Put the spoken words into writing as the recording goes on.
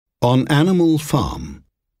On Animal Farm.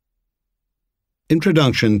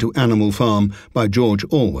 Introduction to Animal Farm by George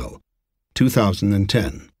Orwell,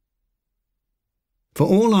 2010. For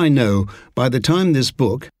all I know, by the time this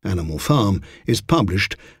book, Animal Farm, is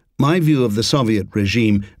published, my view of the Soviet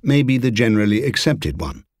regime may be the generally accepted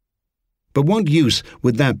one. But what use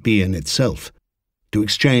would that be in itself? To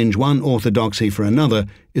exchange one orthodoxy for another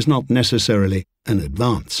is not necessarily an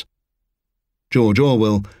advance. George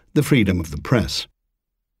Orwell, The Freedom of the Press.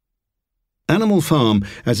 Animal Farm,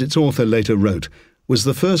 as its author later wrote, was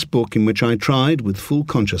the first book in which I tried, with full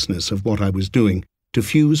consciousness of what I was doing, to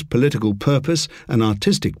fuse political purpose and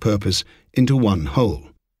artistic purpose into one whole.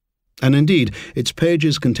 And indeed, its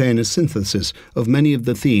pages contain a synthesis of many of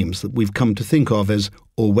the themes that we've come to think of as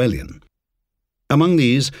Orwellian. Among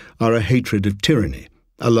these are a hatred of tyranny,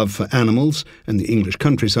 a love for animals and the English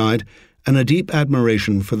countryside, and a deep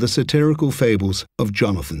admiration for the satirical fables of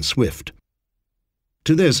Jonathan Swift.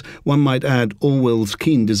 To this, one might add Orwell's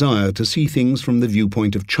keen desire to see things from the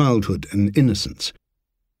viewpoint of childhood and innocence.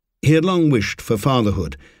 He had long wished for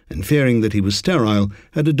fatherhood, and fearing that he was sterile,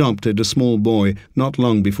 had adopted a small boy not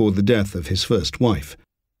long before the death of his first wife.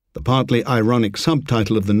 The partly ironic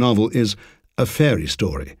subtitle of the novel is A Fairy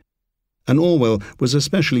Story, and Orwell was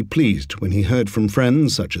especially pleased when he heard from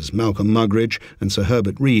friends such as Malcolm Muggeridge and Sir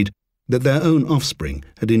Herbert Read that their own offspring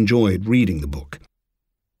had enjoyed reading the book.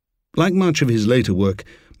 Like much of his later work,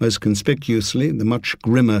 most conspicuously the much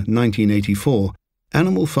grimmer 1984,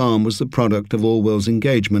 Animal Farm was the product of Orwell's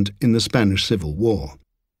engagement in the Spanish Civil War.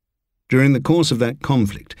 During the course of that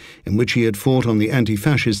conflict, in which he had fought on the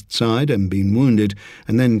anti-fascist side and been wounded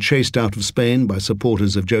and then chased out of Spain by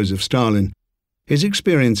supporters of Joseph Stalin, his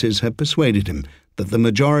experiences had persuaded him that the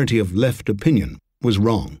majority of left opinion was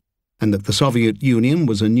wrong, and that the Soviet Union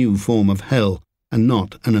was a new form of hell and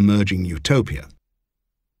not an emerging utopia.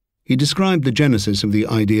 He described the genesis of the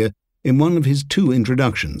idea in one of his 2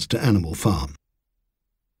 introductions to Animal Farm.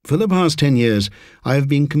 For the past 10 years, I have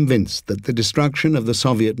been convinced that the destruction of the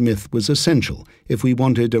Soviet myth was essential if we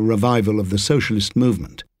wanted a revival of the socialist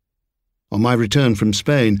movement. On my return from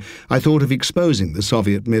Spain, I thought of exposing the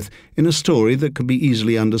Soviet myth in a story that could be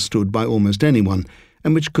easily understood by almost anyone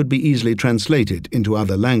and which could be easily translated into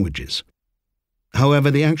other languages.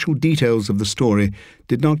 However, the actual details of the story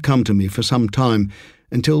did not come to me for some time,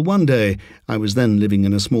 until one day, I was then living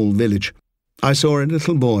in a small village, I saw a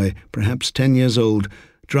little boy, perhaps 10 years old,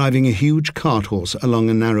 driving a huge cart horse along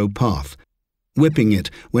a narrow path, whipping it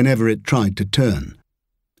whenever it tried to turn.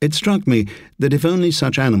 It struck me that if only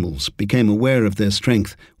such animals became aware of their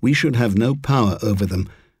strength, we should have no power over them,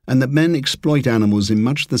 and that men exploit animals in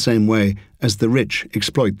much the same way as the rich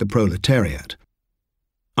exploit the proletariat.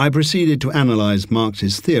 I proceeded to analyze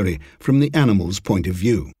Marx's theory from the animal's point of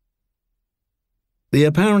view. The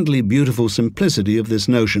apparently beautiful simplicity of this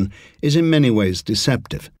notion is in many ways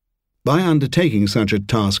deceptive. By undertaking such a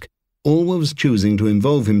task, Orwell was choosing to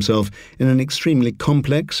involve himself in an extremely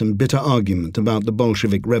complex and bitter argument about the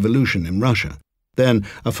Bolshevik Revolution in Russia, then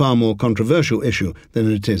a far more controversial issue than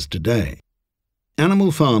it is today.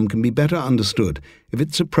 Animal Farm can be better understood if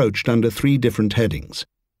it's approached under 3 different headings: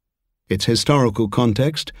 its historical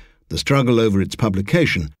context, the struggle over its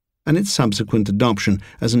publication, and its subsequent adoption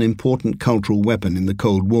as an important cultural weapon in the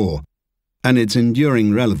Cold War, and its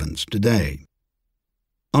enduring relevance today.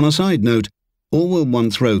 On a side note, Orwell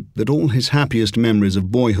once wrote that all his happiest memories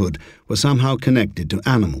of boyhood were somehow connected to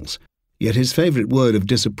animals, yet his favourite word of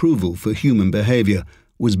disapproval for human behaviour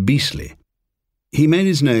was beastly. He made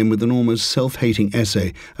his name with an almost self-hating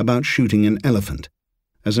essay about shooting an elephant.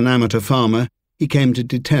 As an amateur farmer, he came to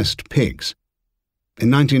detest pigs. In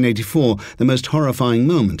 1984, the most horrifying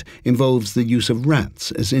moment involves the use of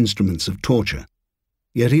rats as instruments of torture.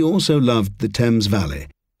 Yet he also loved the Thames Valley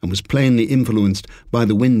and was plainly influenced by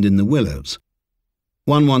the wind in the willows.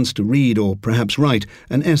 One wants to read or perhaps write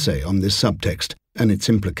an essay on this subtext and its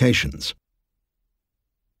implications.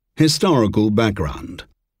 Historical background.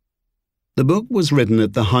 The book was written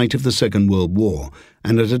at the height of the Second World War,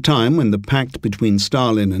 and at a time when the pact between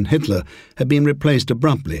Stalin and Hitler had been replaced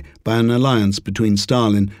abruptly by an alliance between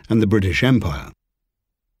Stalin and the British Empire.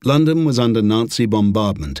 London was under Nazi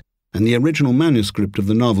bombardment, and the original manuscript of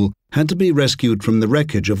the novel had to be rescued from the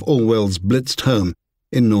wreckage of Orwell's blitzed home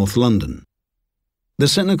in North London. The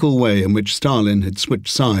cynical way in which Stalin had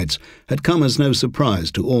switched sides had come as no surprise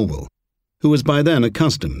to Orwell, who was by then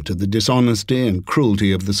accustomed to the dishonesty and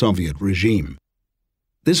cruelty of the Soviet regime.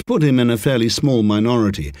 This put him in a fairly small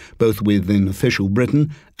minority, both within official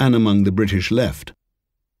Britain and among the British left.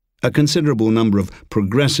 A considerable number of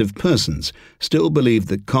progressive persons still believed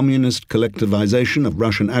that communist collectivization of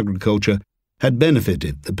Russian agriculture had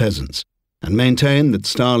benefited the peasants, and maintained that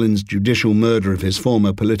Stalin's judicial murder of his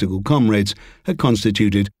former political comrades had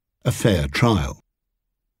constituted a fair trial.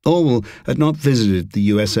 Orwell had not visited the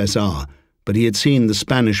USSR, but he had seen the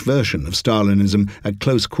Spanish version of Stalinism at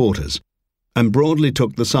close quarters, and broadly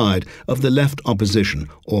took the side of the left opposition,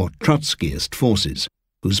 or Trotskyist forces,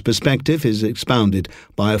 whose perspective is expounded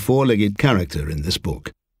by a four-legged character in this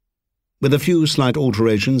book. With a few slight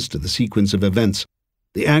alterations to the sequence of events,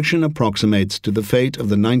 the action approximates to the fate of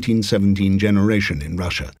the 1917 generation in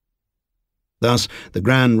Russia. Thus, the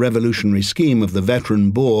grand revolutionary scheme of the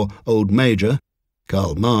veteran Boer Old Major,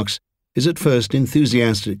 Karl Marx, is at first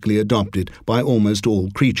enthusiastically adopted by almost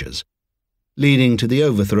all creatures, leading to the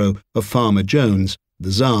overthrow of Farmer Jones,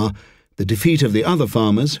 the Tsar, the defeat of the other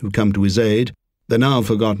farmers who come to his aid, the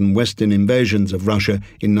now-forgotten Western invasions of Russia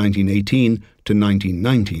in 1918 to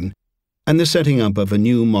 1919, and the setting up of a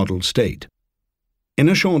new model state. In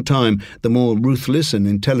a short time, the more ruthless and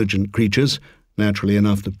intelligent creatures, naturally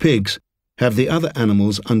enough the pigs, have the other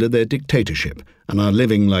animals under their dictatorship and are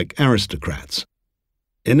living like aristocrats.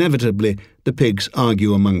 Inevitably, the pigs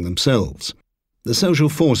argue among themselves. The social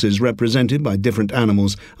forces represented by different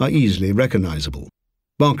animals are easily recognizable.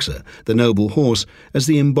 Boxer, the noble horse, as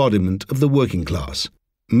the embodiment of the working class.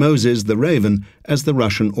 Moses the raven as the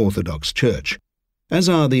Russian Orthodox Church, as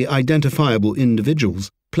are the identifiable individuals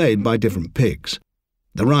played by different pigs.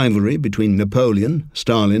 The rivalry between Napoleon,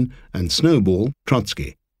 Stalin, and Snowball,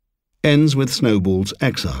 Trotsky, ends with Snowball's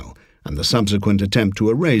exile and the subsequent attempt to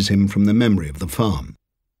erase him from the memory of the farm.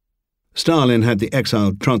 Stalin had the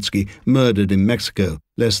exiled Trotsky murdered in Mexico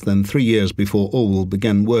less than 3 years before Orwell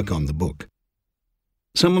began work on the book.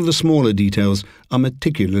 Some of the smaller details are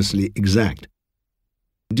meticulously exact.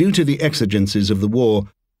 Due to the exigencies of the war,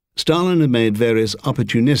 Stalin had made various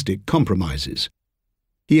opportunistic compromises.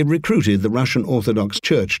 He had recruited the Russian Orthodox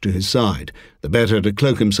Church to his side, the better to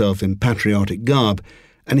cloak himself in patriotic garb,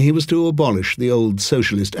 and he was to abolish the old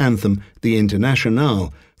socialist anthem, the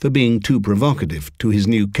Internationale, for being too provocative to his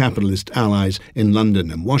new capitalist allies in London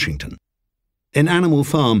and Washington. In Animal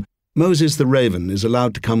Farm, Moses the raven is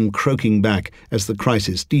allowed to come croaking back as the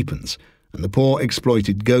crisis deepens, and the poor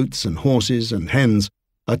exploited goats and horses and hens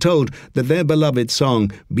are told that their beloved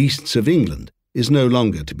song, Beasts of England, is no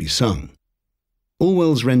longer to be sung.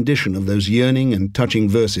 Orwell's rendition of those yearning and touching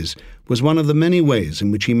verses was one of the many ways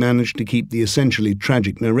in which he managed to keep the essentially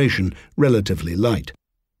tragic narration relatively light.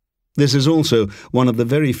 This is also one of the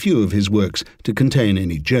very few of his works to contain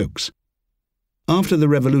any jokes. After the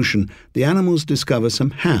revolution, the animals discover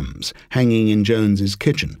some hams hanging in Jones's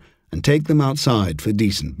kitchen and take them outside for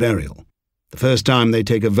decent burial. The first time they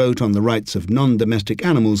take a vote on the rights of non-domestic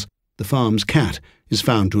animals, the farm's cat is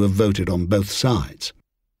found to have voted on both sides.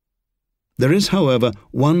 There is, however,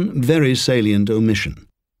 one very salient omission.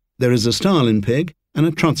 There is a Stalin pig and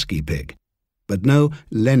a Trotsky pig, but no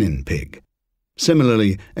Lenin pig.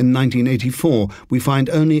 Similarly, in 1984, we find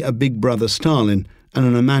only a big brother Stalin and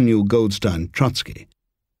an Emmanuel Goldstein Trotsky.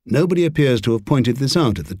 Nobody appears to have pointed this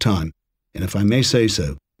out at the time, and if I may say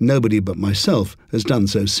so, nobody but myself has done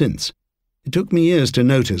so since. It took me years to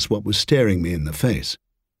notice what was staring me in the face.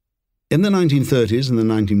 In the 1930s and the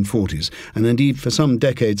 1940s, and indeed for some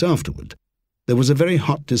decades afterward, there was a very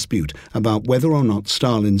hot dispute about whether or not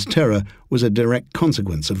Stalin's terror was a direct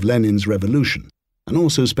consequence of Lenin's revolution, and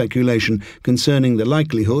also speculation concerning the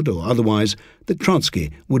likelihood, or otherwise, that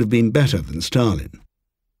Trotsky would have been better than Stalin.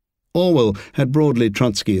 Orwell had broadly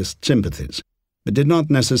Trotskyist sympathies, but did not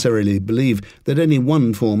necessarily believe that any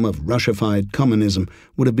one form of Russified communism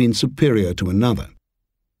would have been superior to another.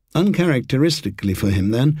 Uncharacteristically for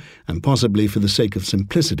him then, and possibly for the sake of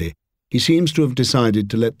simplicity, he seems to have decided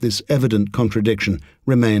to let this evident contradiction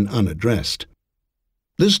remain unaddressed.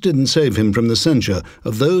 This didn't save him from the censure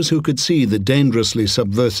of those who could see the dangerously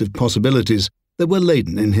subversive possibilities that were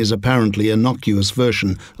latent in his apparently innocuous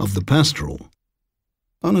version of the pastoral.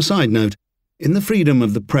 On a side note, in the freedom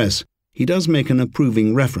of the press, he does make an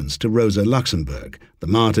approving reference to Rosa Luxemburg, the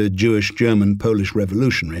martyred Jewish-German-Polish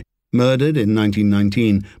revolutionary, murdered in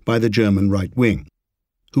 1919 by the German right wing,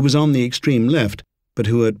 who was on the extreme left, but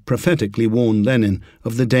who had prophetically warned Lenin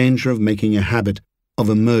of the danger of making a habit of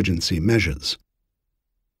emergency measures.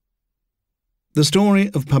 The story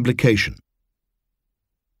of publication.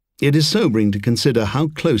 It is sobering to consider how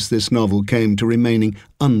close this novel came to remaining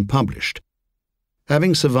unpublished.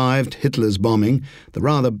 Having survived Hitler's bombing, the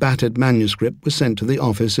rather battered manuscript was sent to the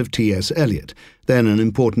office of T.S. Eliot, then an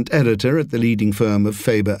important editor at the leading firm of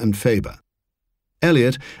Faber and Faber.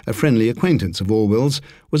 Eliot, a friendly acquaintance of Orwell's,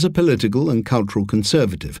 was a political and cultural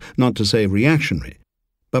conservative, not to say reactionary,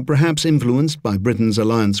 but perhaps influenced by Britain's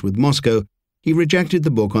alliance with Moscow, he rejected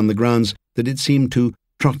the book on the grounds that it seemed too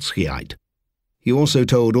Trotskyite, He also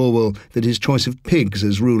told Orwell that his choice of pigs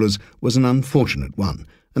as rulers was an unfortunate one,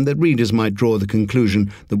 and that readers might draw the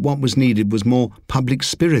conclusion that what was needed was more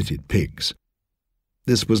public-spirited pigs.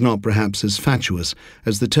 This was not perhaps as fatuous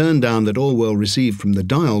as the turn-down that Orwell received from the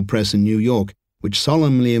Dial Press in New York, which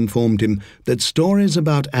solemnly informed him that stories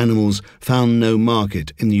about animals found no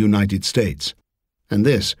market in the United States, and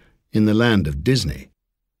this in the land of Disney.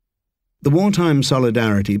 The wartime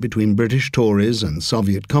solidarity between British Tories and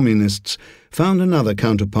Soviet communists found another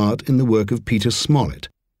counterpart in the work of Peter Smollett,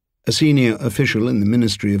 a senior official in the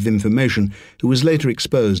Ministry of Information who was later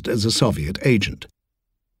exposed as a Soviet agent.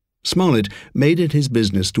 Smollett made it his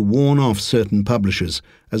business to warn off certain publishers,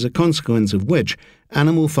 as a consequence of which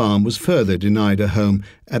Animal Farm was further denied a home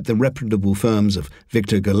at the reputable firms of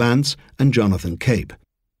Victor Gollancz and Jonathan Cape.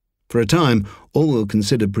 For a time, Orwell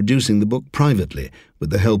considered producing the book privately with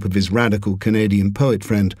the help of his radical Canadian poet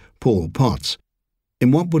friend Paul Potts,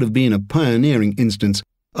 in what would have been a pioneering instance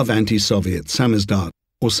of anti-Soviet samizdat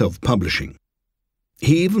or self-publishing.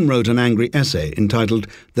 He even wrote an angry essay entitled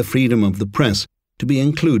The Freedom of the Press to be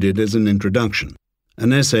included as an introduction,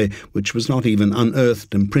 an essay which was not even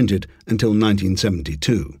unearthed and printed until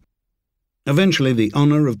 1972. Eventually, the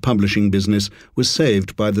honour of publishing business was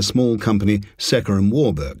saved by the small company Secker and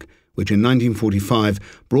Warburg, which in 1945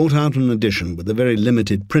 brought out an edition with a very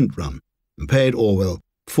limited print run and paid Orwell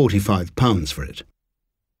 £45 for it.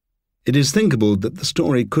 It is thinkable that the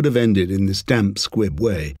story could have ended in this damp squib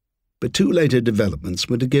way, but two later developments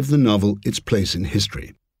were to give the novel its place in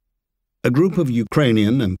history. A group of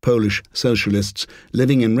Ukrainian and Polish socialists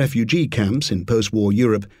living in refugee camps in post-war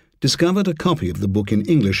Europe discovered a copy of the book in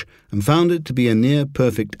English and found it to be a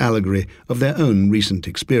near-perfect allegory of their own recent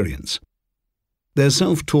experience. Their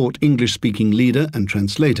self-taught English-speaking leader and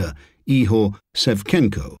translator, Ihor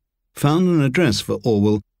Sevchenko, found an address for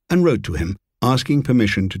Orwell and wrote to him, asking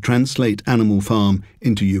permission to translate Animal Farm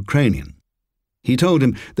into Ukrainian. He told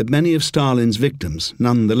him that many of Stalin's victims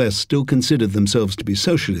nonetheless still considered themselves to be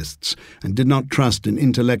socialists and did not trust an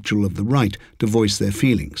intellectual of the right to voice their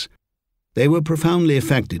feelings. They were profoundly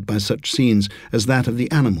affected by such scenes as that of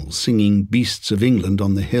the animals singing Beasts of England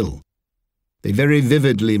on the Hill. They very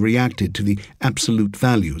vividly reacted to the absolute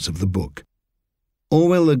values of the book.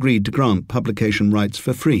 Orwell agreed to grant publication rights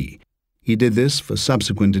for free. He did this for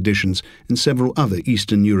subsequent editions in several other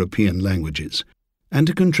Eastern European languages, and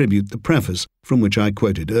to contribute the preface from which I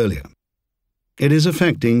quoted earlier. It is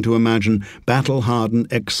affecting to imagine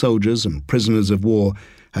battle-hardened ex-soldiers and prisoners of war,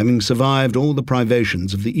 having survived all the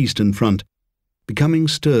privations of the Eastern Front, becoming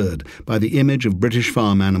stirred by the image of British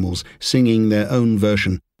farm animals singing their own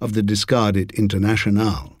version of the discarded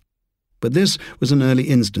Internationale. But this was an early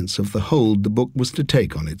instance of the hold the book was to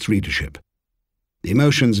take on its readership. The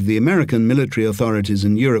emotions of the American military authorities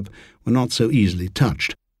in Europe were not so easily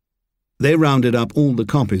touched. They rounded up all the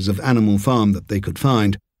copies of Animal Farm that they could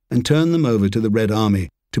find and turned them over to the Red Army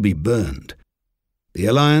to be burned. The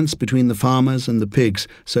alliance between the farmers and the pigs,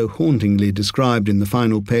 so hauntingly described in the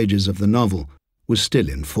final pages of the novel, was still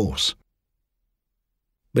in force.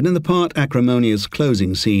 But in the part acrimonious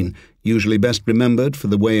closing scene, usually best remembered for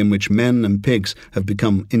the way in which men and pigs have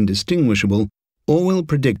become indistinguishable, Orwell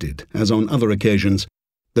predicted, as on other occasions,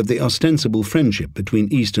 that the ostensible friendship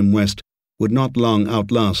between East and West would not long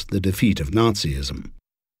outlast the defeat of Nazism.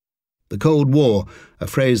 The Cold War, a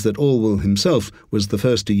phrase that Orwell himself was the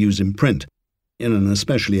first to use in print, in an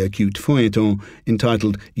especially acute feuilleton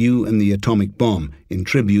entitled You and the Atomic Bomb in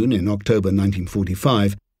Tribune in October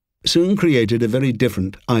 1945, soon created a very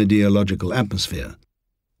different ideological atmosphere.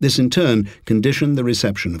 This in turn conditioned the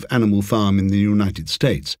reception of Animal Farm in the United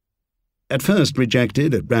States. At first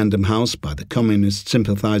rejected at Random House by the communist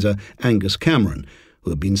sympathizer Angus Cameron, who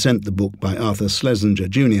had been sent the book by Arthur Schlesinger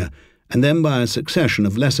Jr., and then by a succession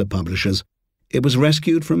of lesser publishers, it was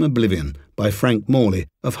rescued from oblivion by Frank Morley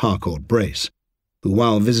of Harcourt Brace, who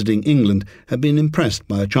while visiting England had been impressed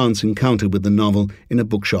by a chance encounter with the novel in a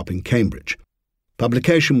bookshop in Cambridge.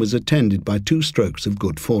 Publication was attended by two strokes of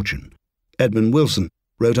good fortune. Edmund Wilson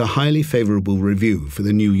wrote a highly favourable review for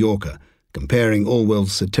the New Yorker, comparing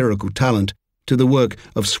Orwell's satirical talent to the work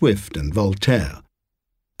of Swift and Voltaire.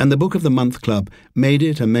 And the Book of the Month Club made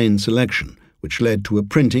it a main selection, which led to a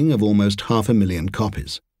printing of almost 500,000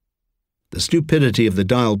 copies. The stupidity of the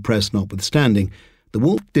Dial Press notwithstanding, the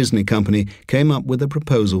Walt Disney Company came up with a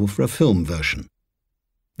proposal for a film version.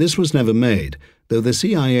 This was never made, though the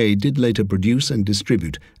CIA did later produce and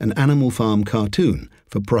distribute an Animal Farm cartoon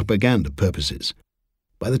for propaganda purposes.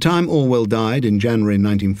 By the time Orwell died in January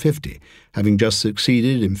 1950, having just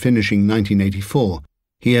succeeded in finishing 1984,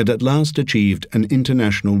 he had at last achieved an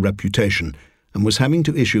international reputation and was having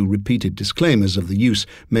to issue repeated disclaimers of the use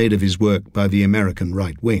made of his work by the American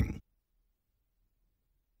right wing.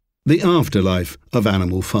 The afterlife of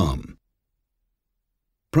Animal Farm.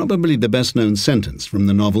 Probably the best-known sentence from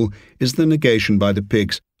the novel is the negation by the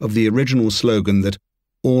pigs of the original slogan that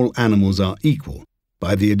all animals are equal,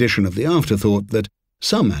 by the addition of the afterthought that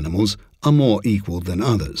some animals are more equal than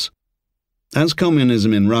others. As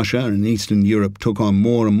communism in Russia and Eastern Europe took on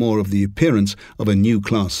more and more of the appearance of a new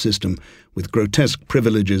class system with grotesque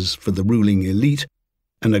privileges for the ruling elite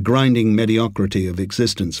and a grinding mediocrity of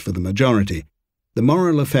existence for the majority, the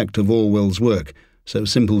moral effect of Orwell's work, so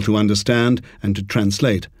simple to understand and to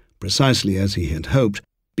translate, precisely as he had hoped,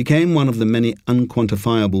 became one of the many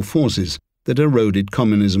unquantifiable forces that eroded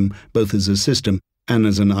communism both as a system and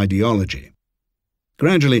as an ideology.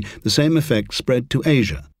 Gradually, the same effect spread to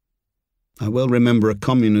Asia. I well remember a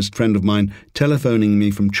communist friend of mine telephoning me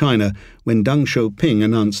from China when Deng Xiaoping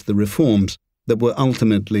announced the reforms that were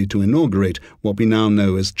ultimately to inaugurate what we now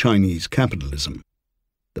know as Chinese capitalism.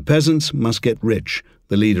 The peasants must get rich,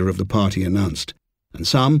 the leader of the party announced, and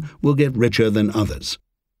some will get richer than others.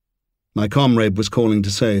 My comrade was calling to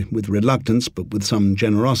say, with reluctance but with some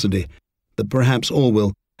generosity, that perhaps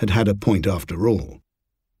Orwell had had a point after all.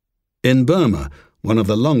 In Burma, one of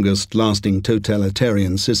the longest-lasting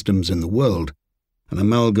totalitarian systems in the world, an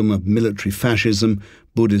amalgam of military fascism,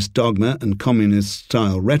 Buddhist dogma and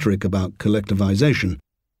communist-style rhetoric about collectivization,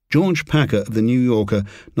 George Packer of The New Yorker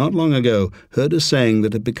not long ago heard a saying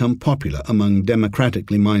that had become popular among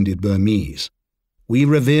democratically minded Burmese. "We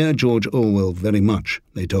revere George Orwell very much,"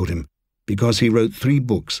 they told him, because he wrote 3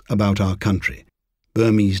 books about our country: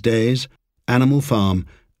 Burmese Days, Animal Farm,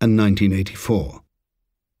 and 1984.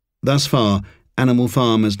 Thus far, Animal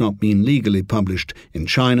Farm has not been legally published in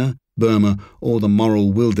China, Burma, or the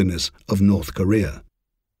moral wilderness of North Korea.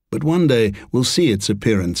 But one day we'll see its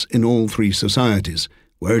appearance in all 3 societies,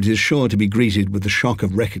 where it is sure to be greeted with the shock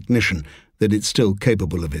of recognition that it's still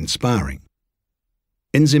capable of inspiring.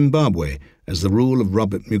 In Zimbabwe, as the rule of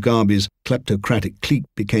Robert Mugabe's kleptocratic clique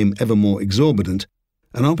became ever more exorbitant,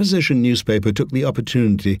 an opposition newspaper took the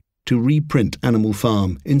opportunity to reprint Animal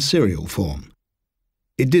Farm in serial form.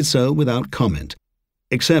 It did so without comment,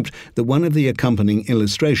 except that one of the accompanying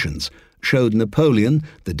illustrations showed Napoleon,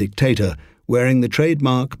 the dictator, wearing the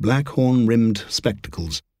trademark black horn-rimmed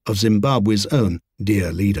spectacles of Zimbabwe's own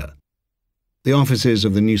dear leader. The offices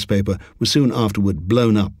of the newspaper were soon afterward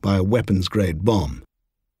blown up by a weapons-grade bomb.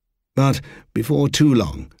 But before too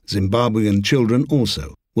long, Zimbabwean children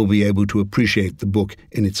also will be able to appreciate the book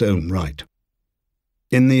in its own right.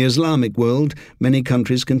 In the Islamic world, many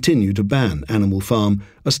countries continue to ban Animal Farm,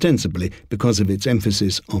 ostensibly because of its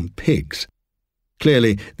emphasis on pigs.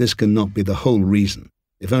 Clearly, this cannot be the whole reason,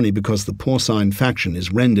 if only because the porcine faction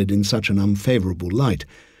is rendered in such an unfavourable light,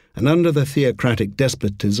 and under the theocratic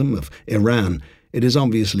despotism of Iran, it is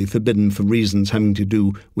obviously forbidden for reasons having to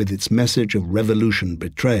do with its message of revolution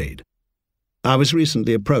betrayed. I was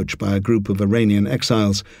recently approached by a group of Iranian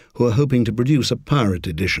exiles who are hoping to produce a pirate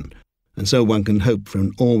edition, and so one can hope for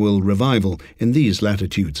an Orwell revival in these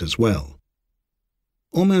latitudes as well.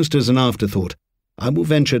 Almost as an afterthought, I will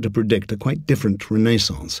venture to predict a quite different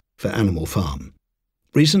renaissance for Animal Farm.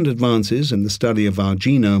 Recent advances in the study of our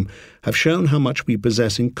genome have shown how much we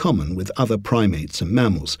possess in common with other primates and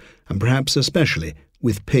mammals, and perhaps especially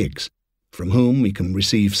with pigs, from whom we can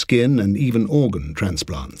receive skin and even organ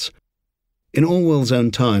transplants. In Orwell's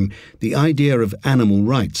own time, the idea of animal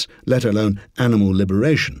rights, let alone animal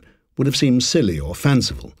liberation, would have seemed silly or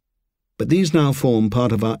fanciful, but these now form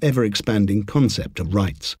part of our ever-expanding concept of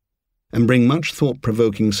rights, and bring much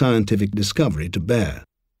thought-provoking scientific discovery to bear.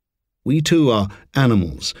 We too are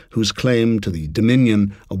animals whose claim to the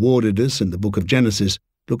dominion awarded us in the Book of Genesis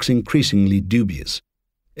looks increasingly dubious.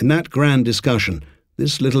 In that grand discussion,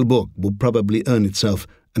 this little book will probably earn itself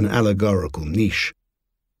an allegorical niche.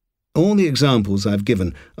 All the examples I've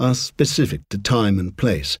given are specific to time and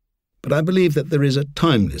place, but I believe that there is a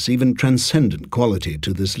timeless, even transcendent quality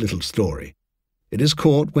to this little story. It is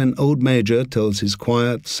caught when Old Major tells his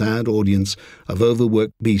quiet, sad audience of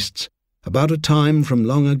overworked beasts about a time from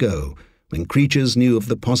long ago when creatures knew of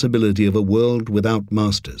the possibility of a world without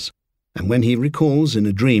masters, and when he recalls in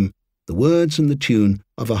a dream the words and the tune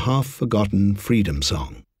of a half-forgotten freedom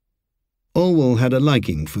song. Orwell had a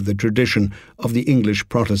liking for the tradition of the English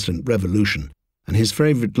Protestant Revolution, and his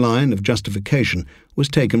favourite line of justification was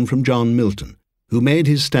taken from John Milton, who made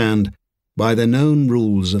his stand by the known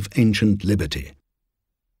rules of ancient liberty.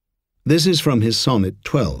 This is from his Sonnet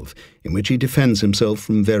 12, in which he defends himself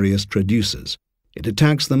from various traducers. It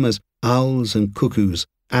attacks them as owls and cuckoos,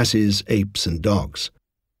 asses, apes and dogs.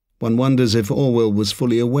 one wonders if Orwell was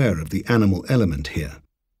fully aware of the animal element here.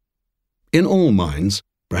 In all minds,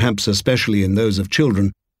 perhaps especially in those of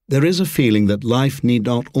children, there is a feeling that life need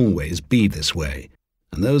not always be this way,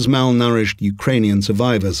 and those malnourished Ukrainian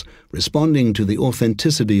survivors, responding to the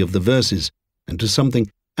authenticity of the verses and to something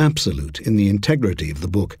absolute in the integrity of the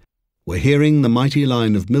book, were hearing the mighty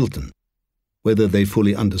line of Milton, whether they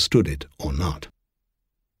fully understood it or not.